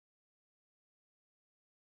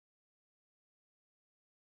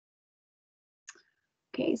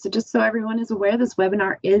Okay, so just so everyone is aware, this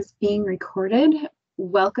webinar is being recorded.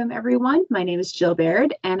 Welcome, everyone. My name is Jill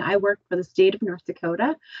Baird, and I work for the state of North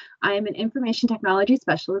Dakota. I am an information technology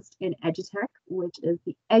specialist in EduTech, which is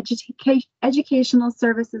the educational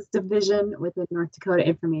services division within North Dakota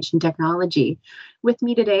Information Technology. With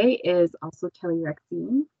me today is also Kelly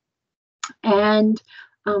Rexine, and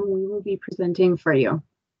we will be presenting for you.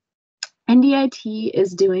 NDIT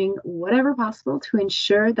is doing whatever possible to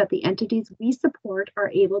ensure that the entities we support are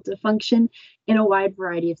able to function in a wide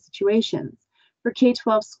variety of situations. For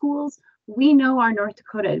K-12 schools, we know our North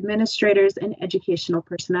Dakota administrators and educational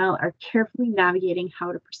personnel are carefully navigating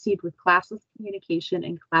how to proceed with classless communication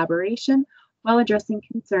and collaboration while addressing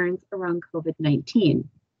concerns around COVID-19.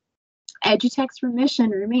 EduTech's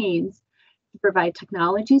mission remains to provide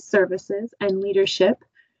technology services and leadership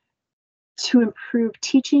to improve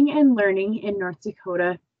teaching and learning in North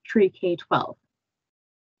Dakota pre-K-12.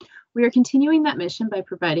 We are continuing that mission by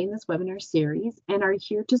providing this webinar series and are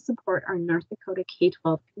here to support our North Dakota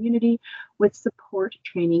K-12 community with support,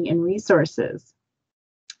 training, and resources.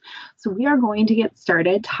 So we are going to get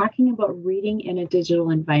started talking about reading in a digital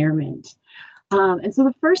environment. And so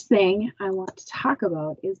the first thing I want to talk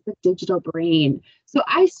about is the digital brain. So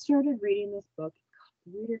I started reading this book,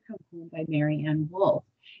 Reader Come Home by Marianne Wolf.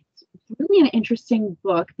 It's really an interesting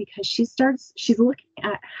book because she's looking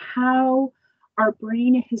at how our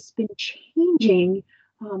brain has been changing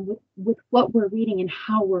with what we're reading and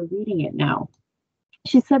how we're reading it now.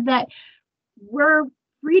 She said that we're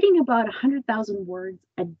reading about 100,000 words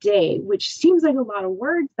a day, which seems like a lot of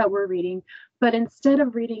words that we're reading, but instead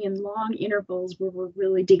of reading in long intervals where we're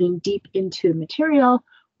really digging deep into material,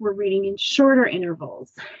 we're reading in shorter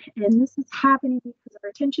intervals. And this is happening because our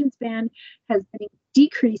attention span has been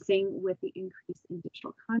decreasing with the increase in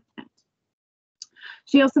digital content.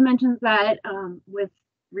 She also mentions that with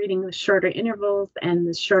reading with shorter intervals and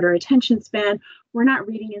the shorter attention span, we're not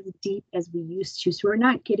reading as deep as we used to. So we're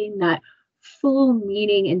not getting that full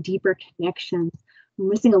meaning and deeper connections. We're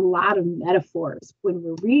missing a lot of metaphors when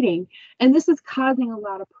we're reading. And this is causing a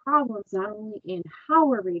lot of problems, not only in how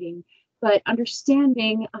we're reading, but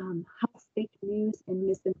understanding how fake news and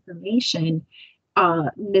misinformation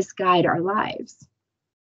misguide our lives.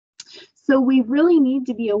 So we really need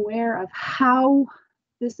to be aware of how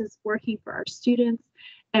this is working for our students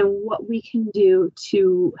and what we can do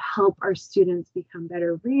to help our students become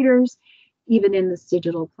better readers, even in this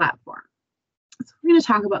digital platform. So we're going to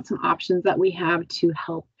talk about some options that we have to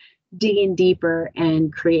help dig in deeper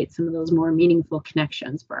and create some of those more meaningful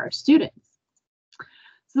connections for our students.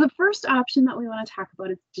 So the first option that we want to talk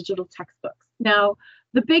about is digital textbooks. Now,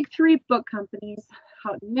 the big three book companies,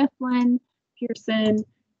 Houghton Mifflin, Pearson,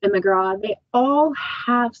 and McGraw, they all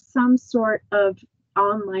have some sort of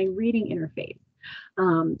online reading interface.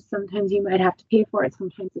 Sometimes you might have to pay for it.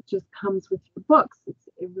 Sometimes it just comes with your books.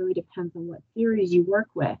 It really depends on what series you work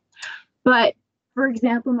with. But for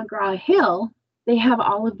example, McGraw-Hill, they have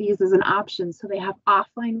all of these as an option. So they have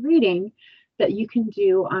offline reading that you can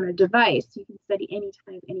do on a device. You can study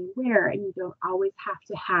anytime, anywhere, and you don't always have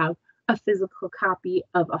to have a physical copy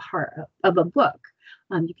of a book.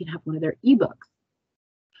 You can have one of their ebooks.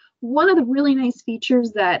 One of the really nice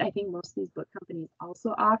features that I think most of these book companies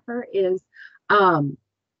also offer is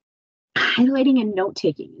highlighting and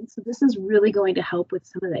note-taking. And so this is really going to help with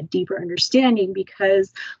some of that deeper understanding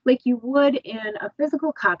because like you would in a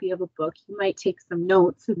physical copy of a book, you might take some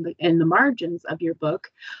notes in the margins of your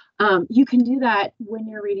book. You can do that when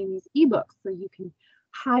you're reading these ebooks. So you can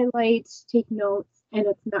highlight, take notes, and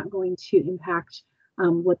it's not going to impact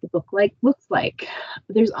what the book looks like.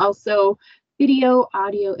 There's also video,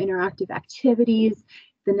 audio, interactive activities.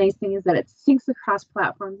 The nice thing is that it syncs across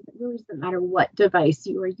platforms. It really doesn't matter what device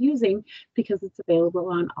you are using because it's available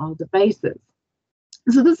on all devices.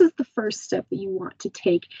 So this is the first step that you want to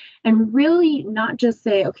take and really not just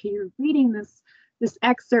say, okay, you're reading this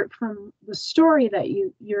excerpt from the story that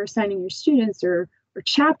you're assigning your students or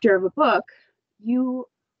chapter of a book. You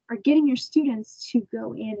are getting your students to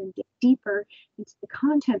go in and get deeper into the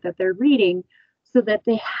content that they're reading so that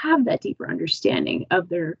they have that deeper understanding of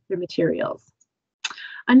their materials.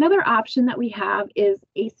 Another option that we have is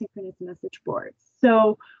asynchronous message boards.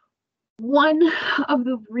 So one of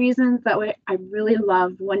the reasons that I really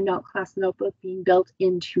love OneNote Class Notebook being built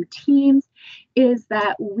into Teams is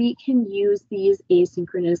that we can use these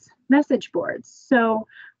asynchronous message boards. So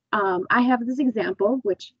I have this example,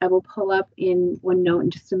 which I will pull up in OneNote in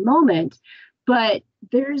just a moment, but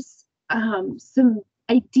there's some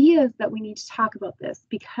ideas that we need to talk about this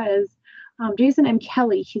because Jason M.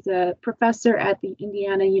 Kelly, he's a professor at the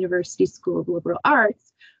Indiana University School of Liberal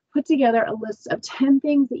Arts, put together a list of 10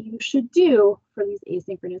 things that you should do for these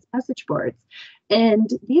asynchronous message boards. And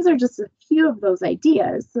these are just a few of those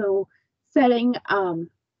ideas. So setting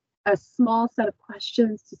a small set of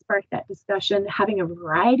questions to spark that discussion, having a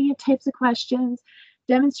variety of types of questions,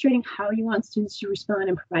 demonstrating how you want students to respond,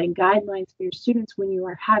 and providing guidelines for your students when you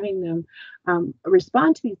are having them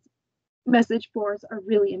respond to these message boards are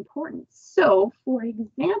really important. So, for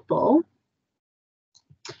example,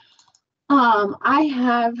 I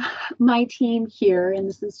have my team here, and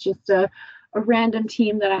this is just a random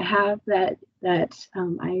team that I have that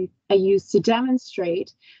I use to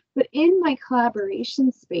demonstrate. But in my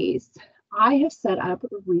collaboration space, I have set up a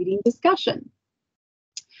reading discussion.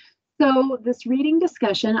 So this reading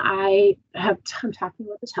discussion, I'm talking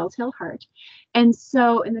about the Telltale Heart. And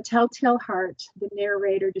so in the Telltale Heart, the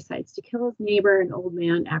narrator decides to kill his neighbor, an old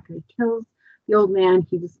man. After he kills the old man,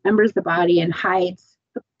 he dismembers the body and hides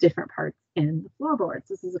the different parts in the floorboards.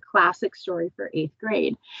 This is a classic story for 8th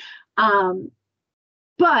grade.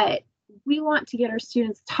 But we want to get our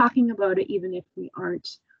students talking about it even if we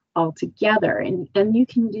aren't all together. And you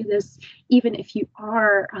can do this even if you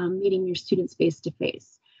are meeting your students face to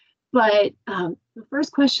face. But the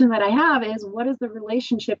first question that I have is, what is the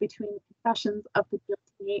relationship between the confessions of the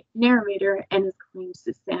guilty narrator and his claims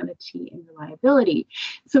to sanity and reliability?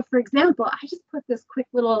 So, for example, I just put this quick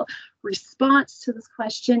little response to this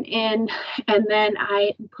question in, and then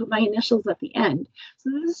I put my initials at the end. So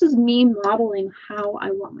this is me modeling how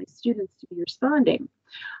I want my students to be responding.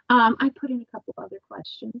 I put in a couple other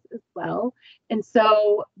questions as well. And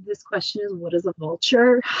so this question is, what is a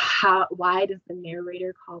vulture? Why does the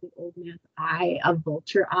narrator call the old man's eye a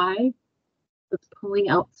vulture eye? It's pulling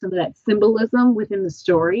out some of that symbolism within the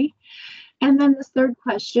story. And then the third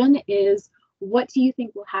question is, what do you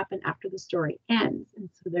think will happen after the story ends? And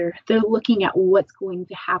so they're looking at what's going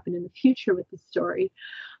to happen in the future with the story,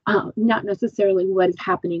 not necessarily what is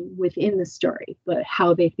happening within the story, but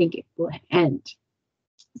how they think it will end.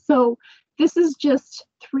 So this is just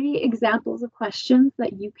 3 examples of questions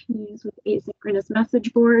that you can use with asynchronous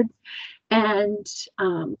message boards and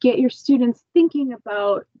get your students thinking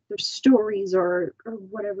about their stories or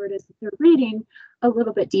whatever it is that they're reading a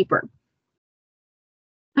little bit deeper.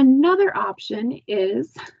 Another option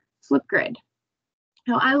is Flipgrid.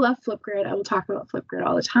 Now, I love Flipgrid. I will talk about Flipgrid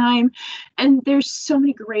all the time. And there's so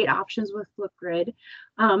many great options with Flipgrid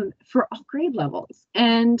for all grade levels.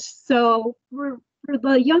 And so for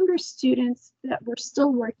the younger students that we're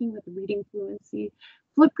still working with reading fluency,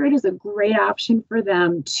 Flipgrid is a great option for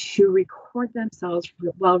them to record themselves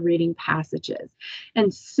while reading passages.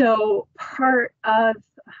 And so part of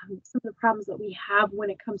some of the problems that we have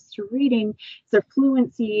when it comes to reading is their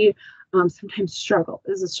fluency sometimes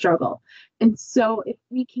is a struggle. And so if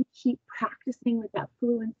we can keep practicing with that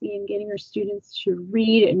fluency and getting our students to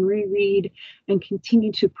read and reread and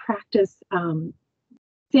continue to practice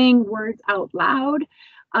saying words out loud,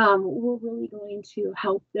 we're really going to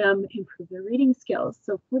help them improve their reading skills.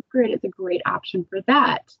 So Flipgrid is a great option for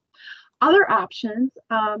that. Other options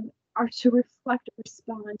are to reflect and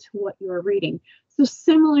respond to what you're reading. So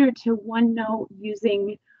similar to OneNote,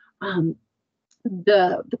 using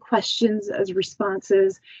the questions as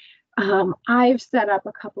responses, I've set up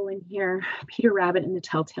a couple in here, Peter Rabbit and the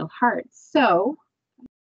Telltale Heart. So,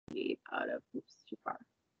 oops, too far.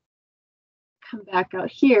 Come back out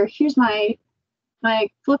here. Here's my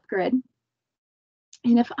Flipgrid.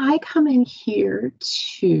 And if I come in here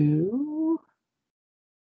to,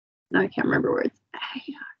 I can't remember where it's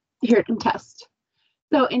here in test.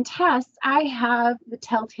 So in test, I have the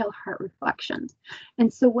Telltale Heart reflections.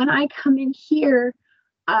 And so when I come in here,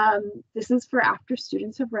 this is for after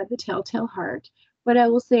students have read the Telltale Heart, but I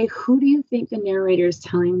will say, who do you think the narrator is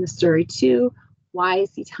telling the story to? Why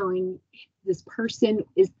is he telling this person?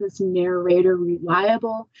 Is this narrator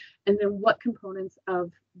reliable? And then what components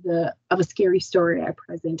of a scary story are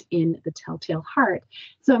present in the Telltale Heart?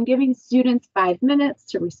 So I'm giving students 5 minutes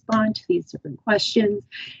to respond to these different questions,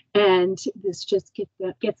 and this just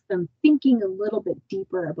gets them thinking a little bit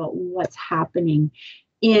deeper about what's happening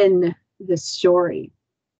in the story.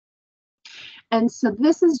 And so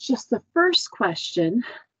this is just the first question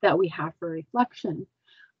that we have for reflection.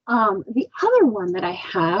 The other one that I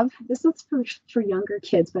have, this is for younger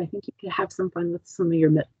kids, but I think you could have some fun with some of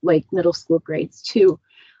your middle school grades too.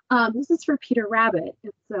 This is for Peter Rabbit.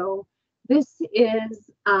 And so this is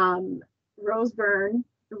Rose Byrne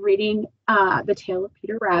reading The Tale of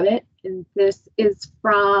Peter Rabbit. And this is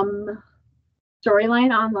from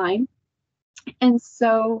Storyline Online. And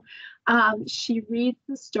so she reads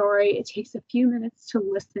the story. It takes a few minutes to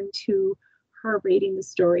listen to her reading the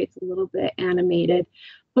story. It's a little bit animated,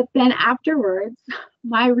 But then afterwards,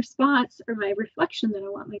 my response or my reflection that I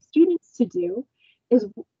want my students to do is,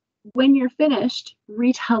 when you're finished,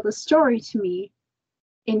 retell the story to me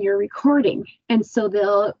in your recording. And so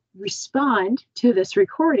they'll respond to this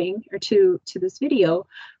recording or to this video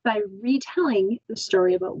by retelling the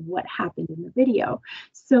story about what happened in the video.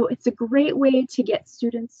 So it's a great way to get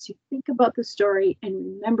students to think about the story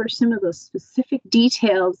and remember some of those specific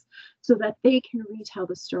details so that they can retell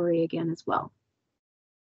the story again as well.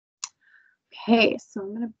 Okay, so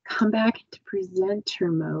I'm going to come back into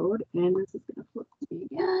presenter mode, and this is going to flip to me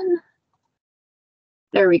again.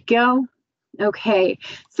 There we go. Okay,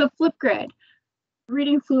 so Flipgrid,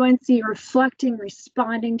 reading fluency, reflecting,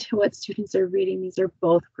 responding to what students are reading. These are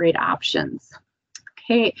both great options.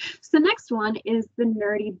 Okay, so the next one is the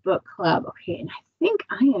Nerdy Book Club. Okay, and I think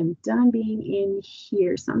I am done being in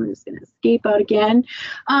here, so I'm just going to escape out again.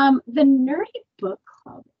 The Nerdy Book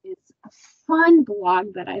Club is a fun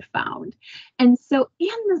blog that I found. And so in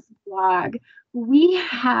this blog, we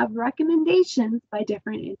have recommendations by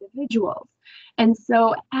different individuals. And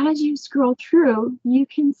so as you scroll through, you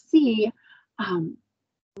can see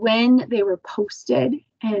when they were posted,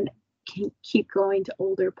 and can keep going to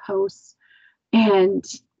older posts and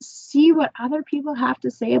see what other people have to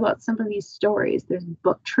say about some of these stories. There's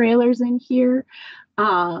book trailers in here,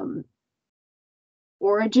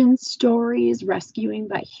 origin stories, rescuing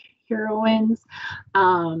by heroines.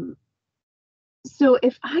 So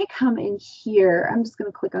if I come in here, I'm just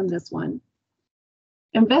going to click on this one.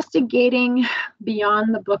 Investigating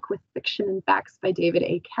Beyond the Book with Fiction and Facts by David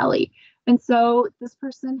A. Kelly. And so this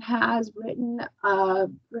person has written, or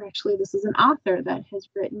actually this is an author that has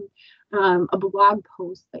written a blog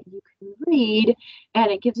post that you can read,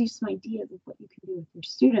 and it gives you some ideas of what you can do with your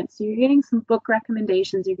students. So you're getting some book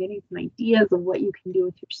recommendations, you're getting some ideas of what you can do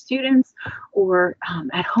with your students or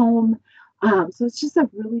at home. So it's just a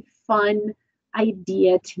really fun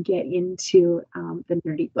idea to get into the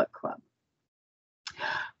Nerdy Book Club.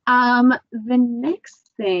 The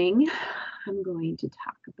next thing I'm going to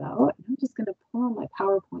talk about, I'm just going to pull on my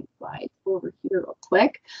PowerPoint slides over here real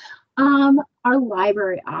quick, are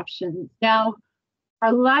library options. Now,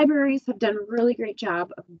 our libraries have done a really great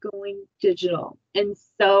job of going digital. And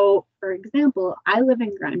so, for example, I live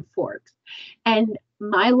in Grand Forks, and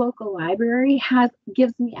my local library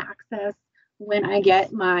gives me access when I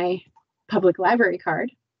get my public library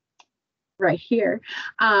card right here.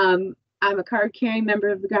 I'm a card-carrying member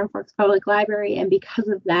of the Grand Forks Public Library, and because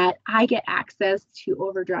of that, I get access to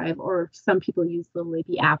Overdrive, or some people use the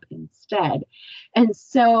Libby app instead. And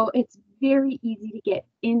so it's very easy to get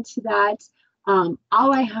into that.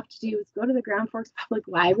 All I have to do is go to the Grand Forks Public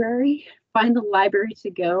Library, find the library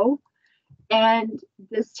to go, and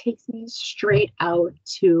this takes me straight out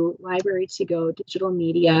to Library to Go digital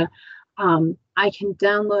media. I can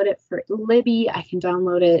download it for Libby. I can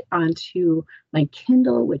download it onto my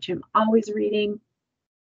Kindle, which I'm always reading.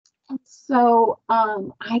 And so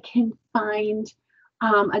I can find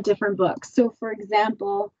a different book. So for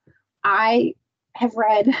example, I have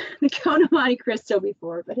read The Count of Monte Cristo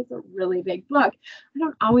before, but it's a really big book. I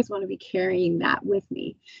don't always want to be carrying that with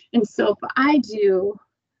me. And so if I do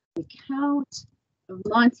The Count of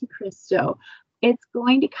Monte Cristo, it's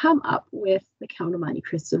going to come up with The Count of Monte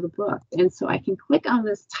Cristo, the book. And so I can click on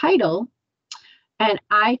this title and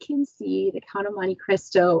I can see The Count of Monte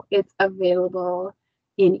Cristo. It's available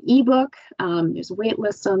in ebook. There's a wait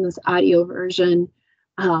list on this audio version.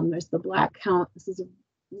 There's the Black Count. This is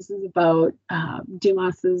about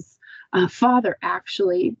Dumas's father,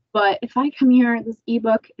 actually. But if I come here, this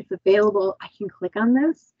ebook is available. I can click on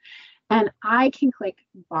this and I can click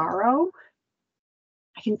borrow.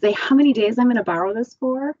 I can say how many days I'm going to borrow this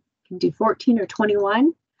for. I can do 14 or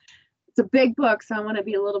 21. It's a big book, so I want to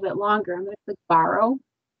be a little bit longer. I'm going to click borrow.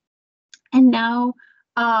 And now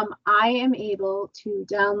I am able to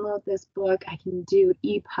download this book. I can do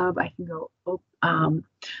EPUB. I can go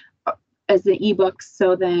as an ebook,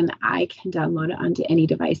 so then I can download it onto any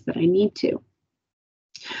device that I need to.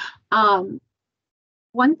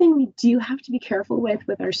 One thing we do have to be careful with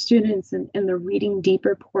our students and the reading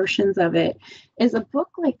deeper portions of it is a book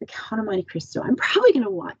like The Count of Monte Cristo. I'm probably going to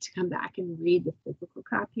want to come back and read the physical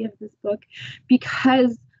copy of this book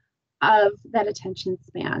because of that attention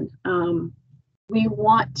span. We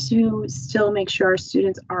want to still make sure our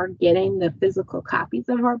students are getting the physical copies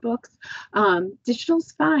of our books.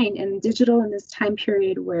 Digital's fine, and digital in this time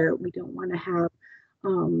period where we don't want to have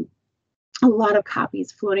a lot of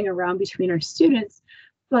copies floating around between our students,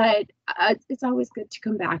 but it's always good to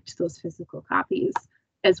come back to those physical copies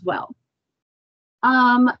as well.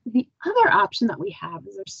 The other option that we have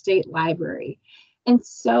is our state library. And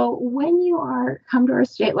so when you come to our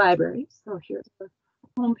state library, so here's the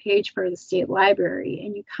homepage for the state library,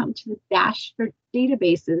 and you come to the Dashboard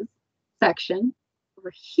Databases section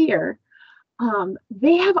over here,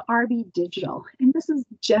 they have RB Digital. And this is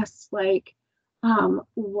just like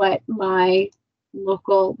what my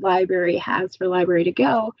local library has for Library to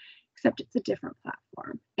Go, except it's a different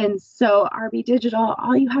platform. And so RB Digital,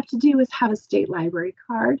 all you have to do is have a state library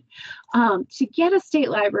card. To get a state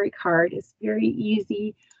library card is very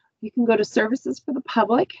easy. You can go to Services for the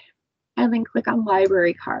Public and then click on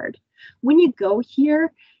Library Card. When you go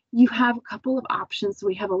here, you have a couple of options. So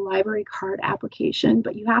we have a library card application,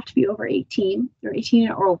 but you have to be over 18 or 18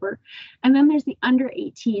 or over. And then there's the under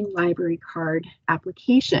 18 library card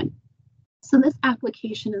application. So this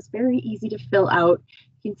application is very easy to fill out.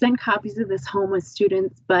 You can send copies of this home with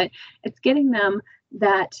students, but it's getting them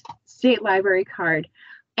that state library card.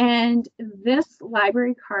 And this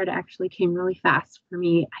library card actually came really fast for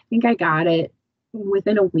me. I think I got it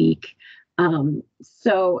within a week.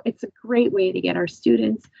 So it's a great way to get our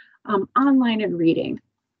students online and reading.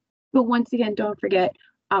 But once again, don't forget,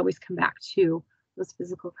 always come back to those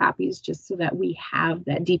physical copies just so that we have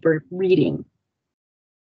that deeper reading.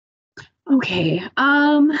 Okay,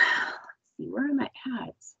 let's see, where am I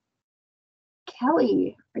at?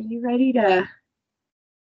 Kelly, are you ready to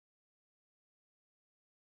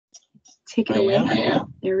take it away? Yeah.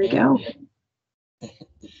 There we go.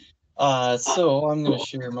 So I'm going to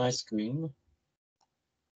share my screen.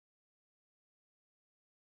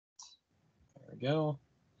 There we go.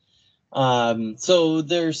 So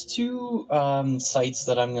there's two sites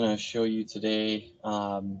that I'm going to show you today.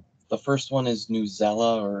 The first one is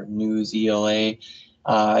Newsela or News ELA.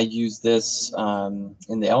 I use this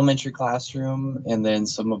in the elementary classroom and then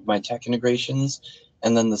some of my tech integrations.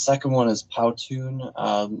 And then the second one is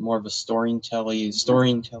Powtoon, more of a storytelling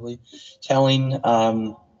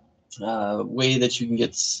way that you can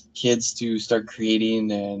get kids to start creating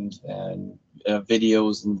and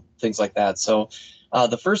videos and things like that. So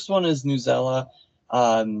the first one is Newsela.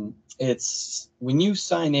 It's when you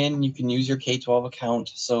sign in, you can use your K-12 account.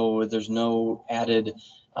 So there's no added,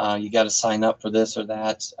 you got to sign up for this or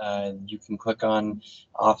that. You can click on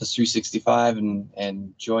Office 365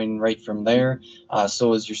 and join right from there.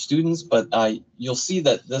 So as your students, but you'll see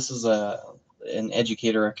that this is an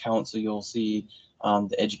educator account. So you'll see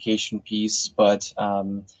the education piece, but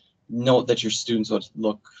note that your students would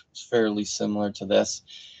look fairly similar to this.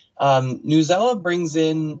 Newsela brings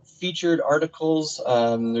in featured articles.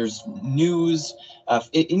 There's news,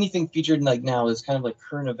 anything featured like now is kind of like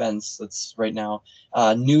current events. That's right now.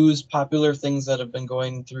 News, popular things that have been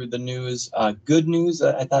going through the news. Good news.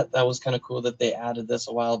 I thought that was kind of cool that they added this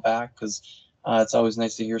a while back because it's always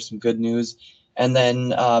nice to hear some good news. And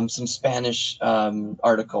then some Spanish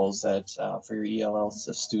articles that for your ELL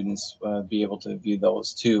students be able to view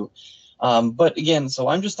those too. But again, so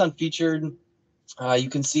I'm just on featured. You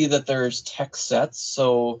can see that there's text sets.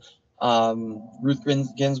 So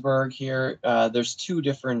Ruth Ginsburg here, there's two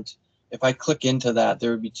different, if I click into that,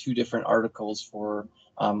 there would be two different articles for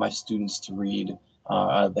my students to read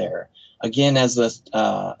there. Again, as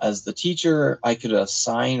the teacher, I could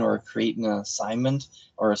assign or create an assignment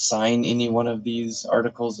or assign any one of these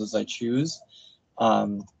articles as I choose.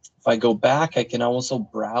 If I go back, I can also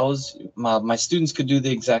browse. My students could do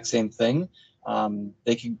the exact same thing.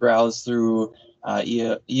 They could browse through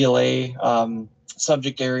ELA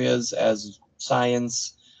subject areas as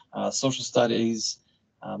science, social studies,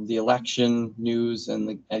 the election, news,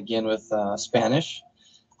 and again with Spanish.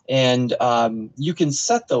 And you can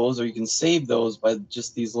set those or you can save those by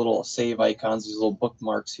just these little save icons, these little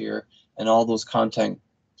bookmarks here, and all those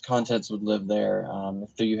contents would live there.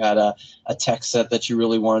 If you had a text set that you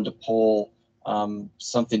really wanted to pull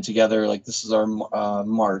something together, like this is our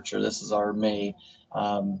March or this is our May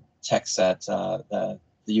text set, that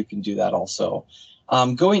you can do that also.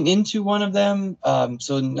 Going into one of them,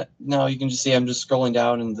 so now you can just see I'm just scrolling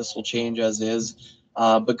down and this will change as is.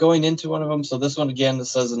 But going into one of them, so this one again,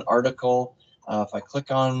 this says an article. If I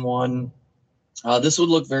click on one, this would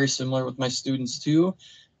look very similar with my students too.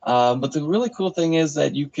 But the really cool thing is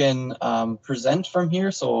that you can present from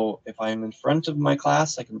here. So if I'm in front of my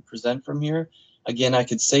class, I can present from here. Again, I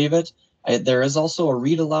could save it. There is also a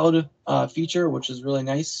read aloud feature, which is really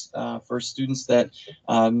nice for students that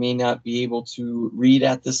may not be able to read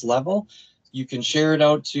at this level. You can share it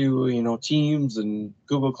out to Teams and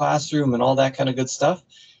Google Classroom and all that kind of good stuff.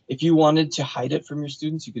 If you wanted to hide it from your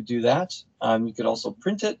students, you could do that. You could also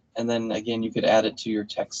print it, and then again, you could add it to your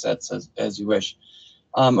text sets as you wish.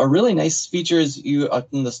 A really nice feature is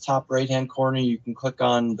in this top right-hand corner, you can click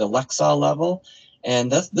on the Lexile level,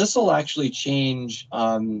 And this will actually change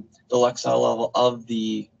the Lexile level of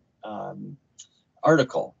the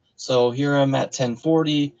article. So here I'm at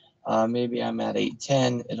 1040, maybe I'm at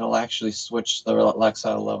 810. It'll actually switch the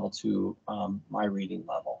Lexile level to my reading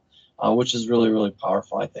level, which is really, really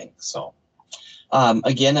powerful, I think. So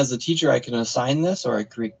again, as a teacher, I can assign this, or I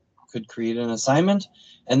could create an assignment.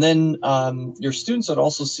 And then your students would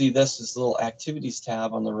also see this little activities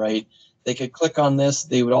tab on the right. They could click on this.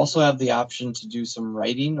 They would also have the option to do some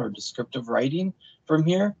writing or descriptive writing from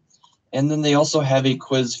here. And then they also have a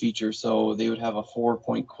quiz feature. So they would have a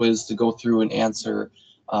 4-point quiz to go through and answer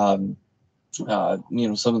some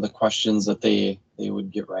of the questions that they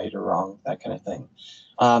would get right or wrong, that kind of thing.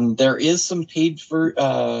 There is some paid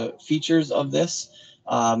features of this.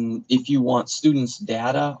 If you want students'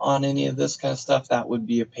 data on any of this kind of stuff, that would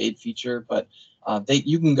be a paid feature. But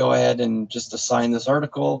you can go ahead and just assign this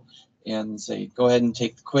article and say, go ahead and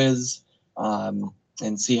take the quiz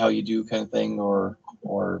and see how you do, kind of thing, or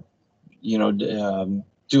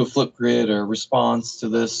do a Flipgrid or response to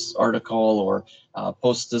this article, or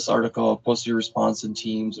post this article, post your response in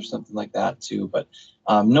Teams or something like that too. But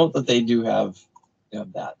note that they do have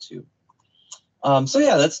that too. So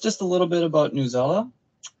yeah, that's just a little bit about Newsela.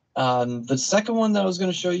 The second one that I was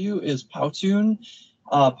going to show you is Powtoon.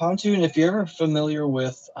 Powtoon, if you're ever familiar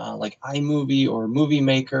with like iMovie or Movie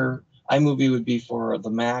Maker, iMovie would be for the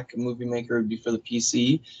Mac, Movie Maker would be for the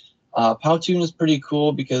PC. Powtoon is pretty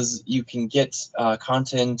cool because you can get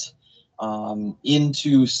content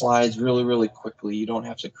into slides really, really quickly. You don't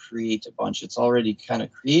have to create a bunch. It's already kind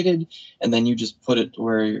of created, and then you just put it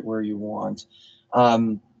where you want.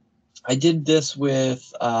 I did this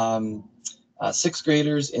with 6th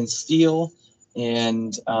graders in Steel,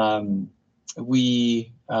 and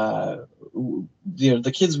the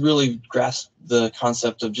kids really grasped the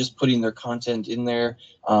concept of just putting their content in there,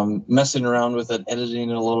 messing around with it, editing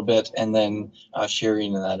it a little bit, and then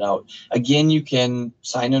sharing that out. Again, you can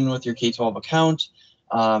sign in with your K-12 account.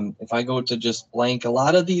 If I go to just blank, a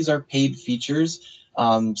lot of these are paid features,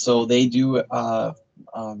 so they do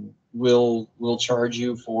will charge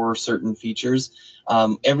you for certain features.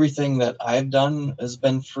 Everything that I've done has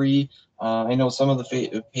been free. I know some of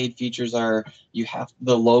the paid features are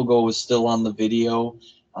the logo is still on the video.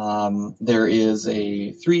 There is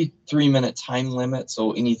a three-minute time limit,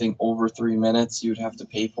 so anything over 3 minutes you'd have to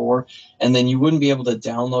pay for, and then you wouldn't be able to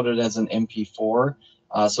download it as an MP4.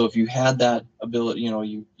 So if you had that ability,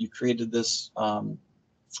 you created this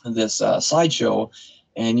slideshow,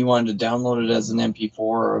 and you wanted to download it as an MP4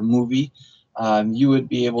 or a movie, you would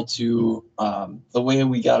be able to, the way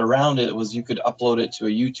we got around it was you could upload it to a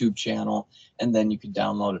YouTube channel, and then you could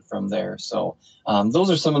download it from there. So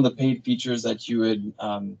those are some of the paid features that you would,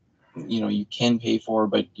 you can pay for,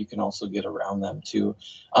 but you can also get around them too.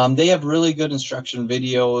 They have really good instruction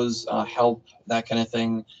videos, help, that kind of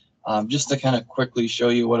thing. Just to kind of quickly show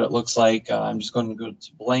you what it looks like, I'm just going to go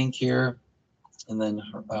to blank here, and then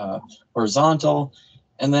horizontal.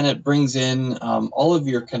 And then it brings in all of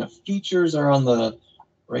your kind of features are on the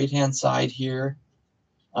right-hand side here.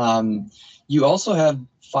 You also have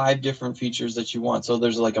 5 different features that you want. So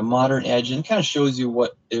there's like a modern edge, and it kind of shows you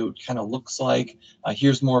what it kind of looks like.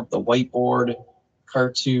 Here's more of the whiteboard,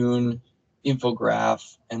 cartoon,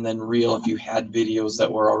 infograph, and then reel. If you had videos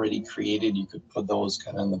that were already created, you could put those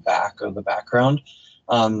kind of in the back of the background.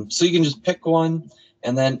 So you can just pick one,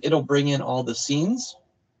 and then it'll bring in all the scenes.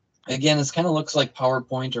 Again, it kind of looks like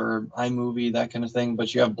PowerPoint or iMovie, that kind of thing,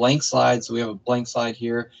 but you have blank slides. So we have a blank slide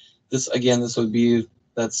here. This would be,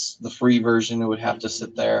 that's the free version. It would have to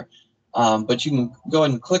sit there. But you can go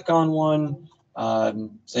ahead and click on one,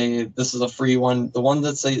 say this is a free one. The ones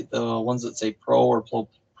that say Pro or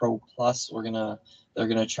Pro Plus, they're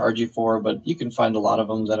gonna charge you for, but you can find a lot of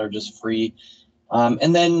them that are just free.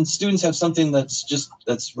 And then students have something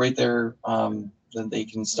that's right there, that they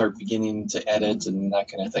can start beginning to edit and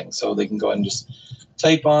that kind of thing. So they can go ahead and just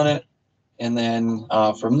type on it, and then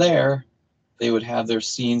from there, they would have their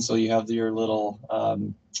scene. So you have your little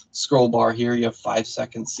scroll bar here. You have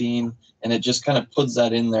 5-second scene, and it just kind of puts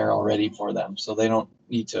that in there already for them. So they don't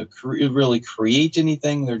need to really create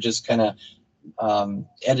anything. They're just kind of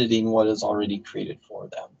editing what is already created for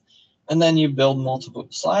them. And then you build multiple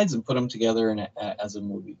slides and put them together as a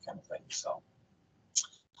movie kind of thing. So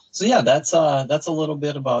yeah, that's a little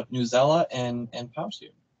bit about Newsela and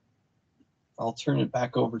Powtoon. I'll turn it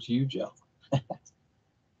back over to you, Jill.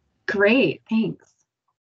 Great, thanks.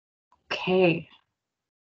 Okay.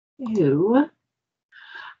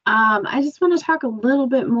 I just want to talk a little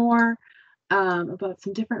bit more about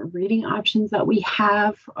some different reading options that we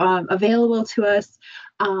have available to us.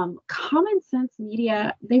 Common Sense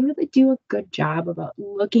Media, they really do a good job about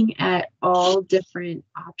looking at all different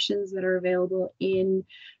options that are available in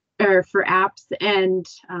or for apps and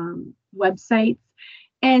websites.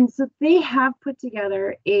 And so they have put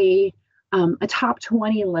together a top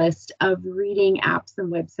 20 list of reading apps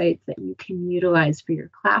and websites that you can utilize for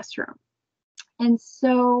your classroom. And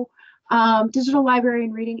so digital library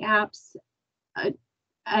and reading apps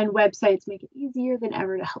and websites make it easier than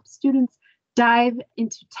ever to help students dive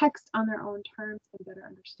into text on their own terms and better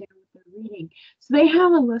understand what they're reading. So they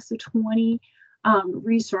have a list of 20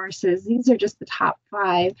 resources. These are just the top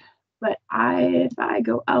 5. But if I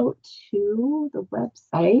go out to the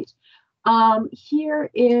website, here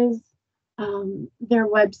is their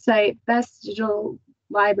website, best digital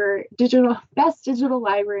library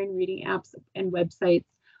and reading apps and websites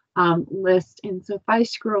list. And so if I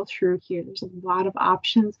scroll through here, there's a lot of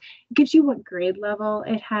options. It gives you what grade level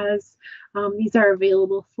it has. These are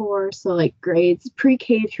available for, so like grades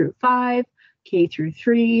pre-K through 5, K through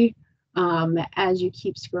 3. As you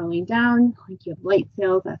keep scrolling down, like you have Light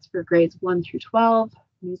Sails, that's for grades 1 through 12.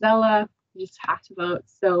 Newsela, we just talked about.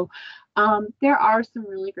 So there are some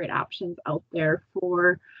really great options out there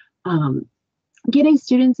for getting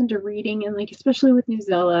students into reading, and like especially with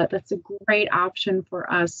Newsela, that's a great option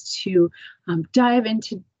for us to dive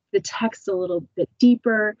into the text a little bit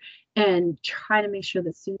deeper and try to make sure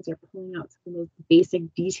that students are pulling out some of those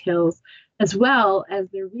basic details as well as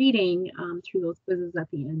they're reading through those quizzes at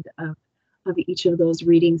the end of each of those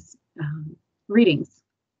readings.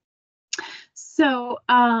 So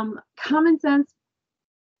Common Sense,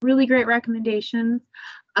 really great recommendations,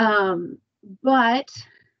 but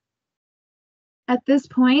at this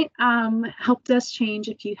point, help desk change.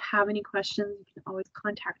 If you have any questions, you can always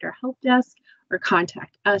contact our help desk or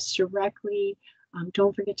contact us directly.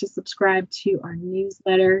 Don't forget to subscribe to our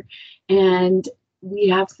newsletter, and we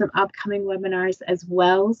have some upcoming webinars as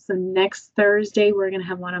well. So next Thursday, we're going to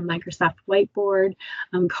have one on Microsoft Whiteboard.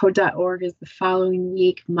 Code.org is the following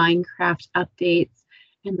week, Minecraft updates,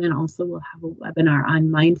 and then also we'll have a webinar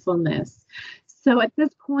on mindfulness. So at this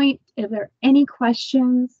point, if there are any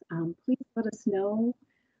questions, please let us know.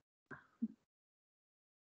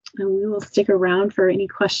 And we will stick around for any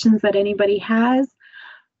questions that anybody has.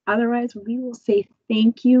 Otherwise, we will say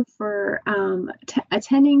thank you for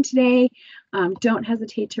attending today. Don't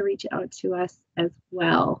hesitate to reach out to us as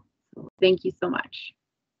well. So thank you so much.